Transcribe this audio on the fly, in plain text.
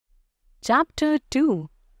Chapter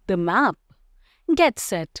 2. The Map. Get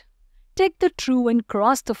set. Take the true and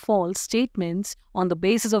cross the false statements on the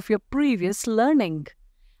basis of your previous learning.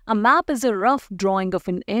 A map is a rough drawing of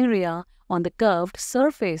an area on the curved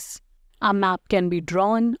surface. A map can be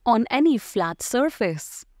drawn on any flat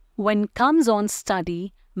surface. When comes on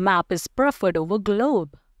study, map is preferred over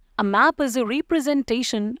globe. A map is a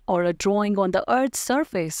representation or a drawing on the Earth's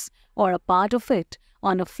surface or a part of it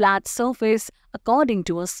on a flat surface according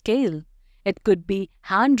to a scale. It could be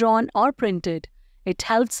hand-drawn or printed. It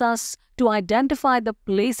helps us to identify the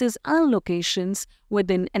places and locations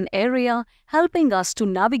within an area, helping us to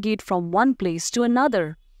navigate from one place to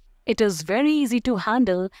another. It is very easy to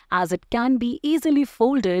handle as it can be easily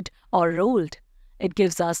folded or rolled. It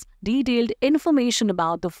gives us detailed information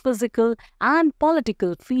about the physical and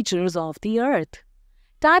political features of the Earth.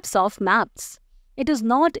 Types of maps. It is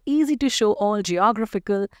not easy to show all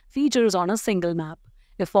geographical features on a single map.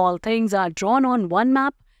 If all things are drawn on one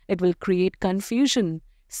map, it will create confusion.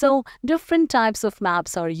 So, different types of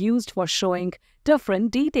maps are used for showing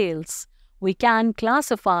different details. We can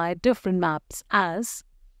classify different maps as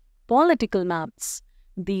political maps.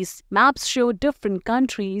 These maps show different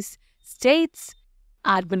countries, states,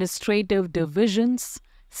 administrative divisions,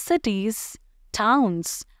 cities,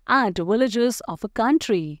 towns, and villages of a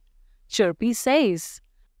country. Chirpy says,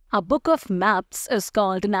 a book of maps is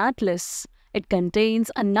called an atlas. It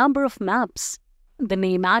contains a number of maps. The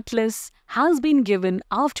name Atlas has been given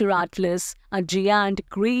after Atlas, a giant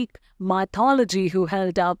Greek mythology who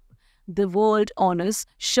held up the world on his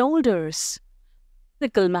shoulders.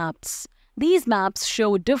 Physical maps. These maps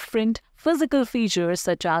show different physical features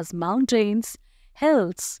such as mountains,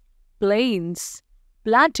 hills, plains,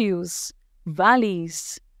 plateaus,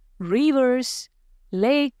 valleys, rivers,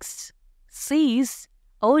 lakes, seas,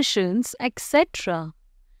 oceans, etc.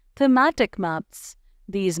 Thematic maps.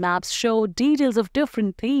 These maps show details of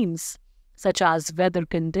different themes such as weather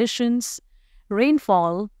conditions,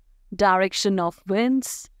 rainfall, direction of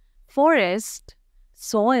winds, forest,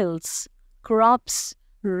 soils, crops,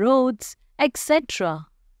 roads, etc.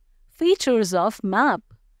 Features of map.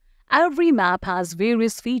 Every map has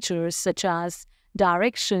various features such as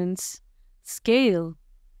directions, scale,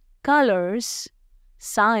 colors,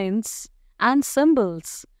 signs, and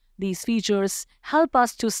symbols. These features help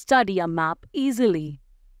us to study a map easily.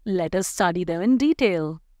 Let us study them in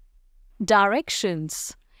detail.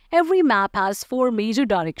 Directions. Every map has 4 major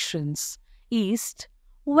directions: east,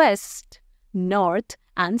 west, north,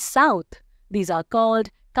 and south. These are called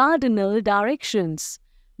cardinal directions.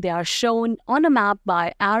 They are shown on a map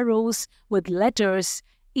by arrows with letters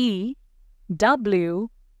E, W,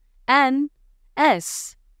 N,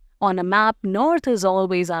 S. On a map, north is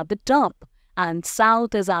always at the top and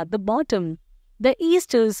south is at the bottom. The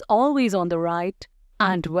east is always on the right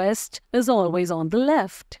and west is always on the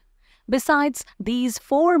left. Besides these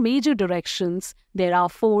 4 major directions, there are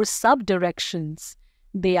 4 sub-directions.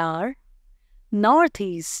 They are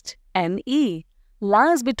northeast, NE,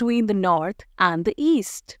 lies between the north and the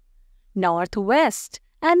east. Northwest,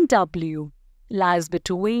 NW, lies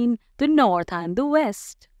between the north and the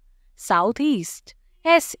west. Southeast,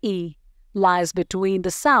 SE, lies between the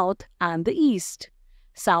south and the east.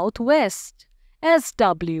 Southwest,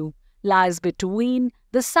 SW, lies between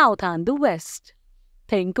the south and the west.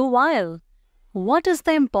 Think a while. What is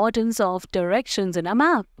the importance of directions in a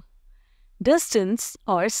map? Distance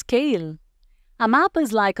or scale. A map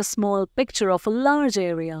is like a small picture of a large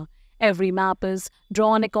area. Every map is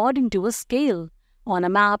drawn according to a scale. On a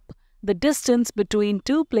map, the distance between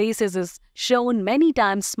 2 places is shown many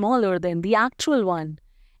times smaller than the actual one.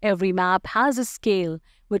 Every map has a scale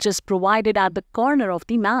which is provided at the corner of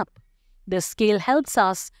the map. The scale helps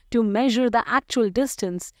us to measure the actual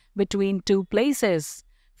distance between 2 places.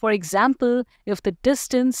 For example, if the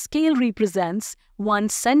distance scale represents 1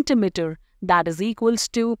 centimeter, that is equals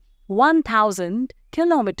to 1000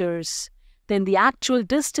 kilometers, then the actual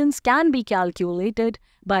distance can be calculated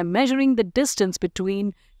by measuring the distance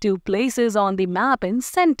between 2 places on the map in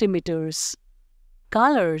centimeters.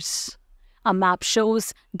 Colors. A map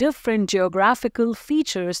shows different geographical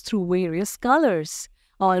features through various colors.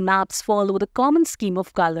 All maps follow the common scheme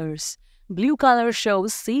of colors. Blue color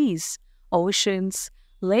shows seas, oceans,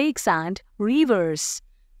 lakes, and rivers.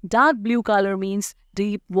 Dark blue color means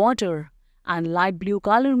deep water, and light blue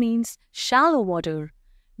color means shallow water.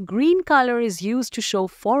 Green color is used to show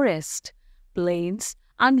forest, plains,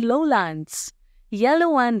 and lowlands.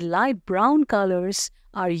 Yellow and light brown colors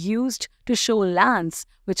are used to show lands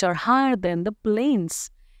which are higher than the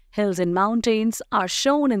plains. Hills and mountains are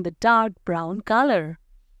shown in the dark brown color.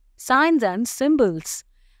 Signs and symbols.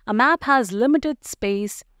 A map has limited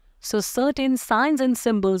space So certain signs and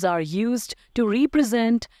symbols are used to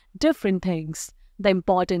represent different things. The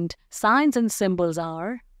important signs and symbols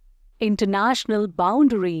are international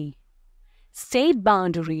boundary, state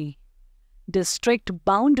boundary, district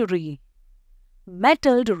boundary,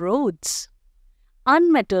 metalled roads,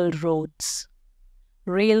 unmetalled roads,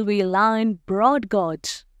 railway line broad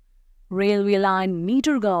gauge, railway line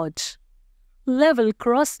meter gauge, level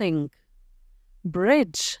crossing,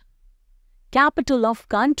 bridge, capital of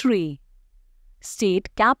country,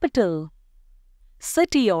 state capital,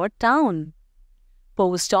 city or town,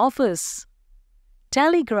 post office,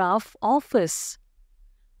 telegraph office,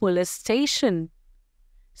 police station,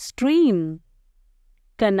 stream,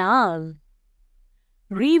 canal,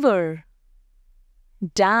 river,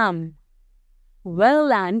 dam,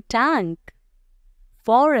 well and tank,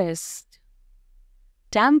 forest,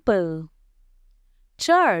 temple,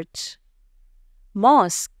 church,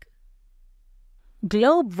 mosque.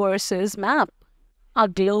 Globe versus map. A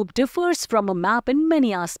globe differs from a map in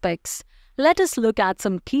many aspects. Let us look at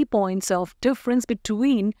some key points of difference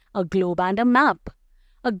between a globe and a map.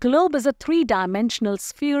 A globe is a three-dimensional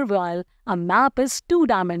sphere while a map is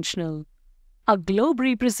two-dimensional. A globe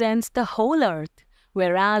represents the whole Earth,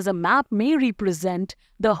 whereas a map may represent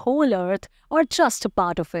the whole Earth or just a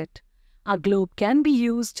part of it. A globe can be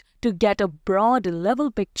used to get a broad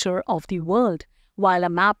level picture of the world, while a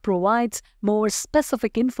map provides more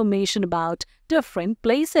specific information about different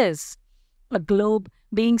places. A globe,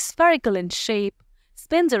 being spherical in shape,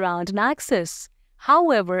 spins around an axis.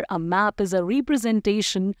 However, a map is a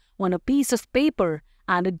representation on a piece of paper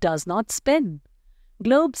and it does not spin.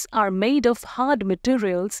 Globes are made of hard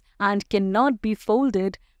materials and cannot be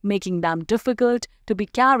folded, making them difficult to be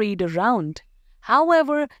carried around.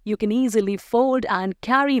 However, you can easily fold and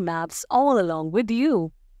carry maps all along with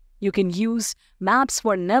you. You can use maps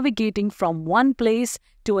for navigating from one place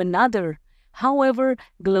to another. However,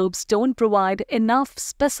 globes don't provide enough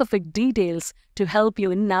specific details to help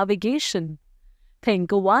you in navigation.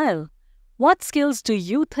 Think a while. What skills do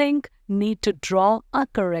you think need to draw a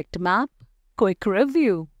correct map? Quick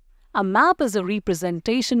review. A map is a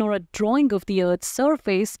representation or a drawing of the Earth's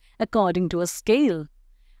surface according to a scale.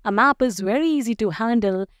 A map is very easy to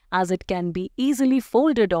handle as it can be easily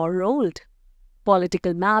folded or rolled.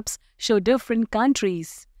 Political maps show different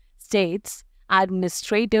countries, states,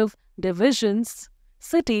 administrative divisions,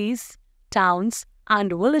 cities, towns, and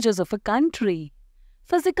villages of a country.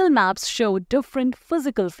 Physical maps show different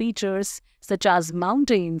physical features such as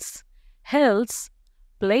mountains, hills,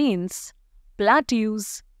 plains,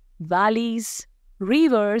 plateaus, valleys,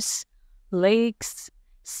 rivers, lakes,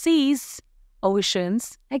 seas,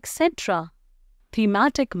 oceans, etc.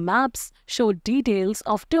 Thematic maps show details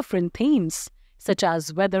of different themes, such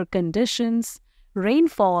as weather conditions,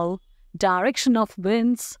 rainfall, direction of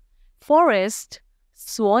winds, forest,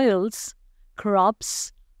 soils,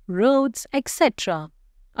 crops, roads, etc.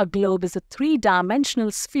 A globe is a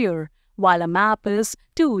three-dimensional sphere, while a map is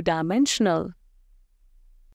two-dimensional.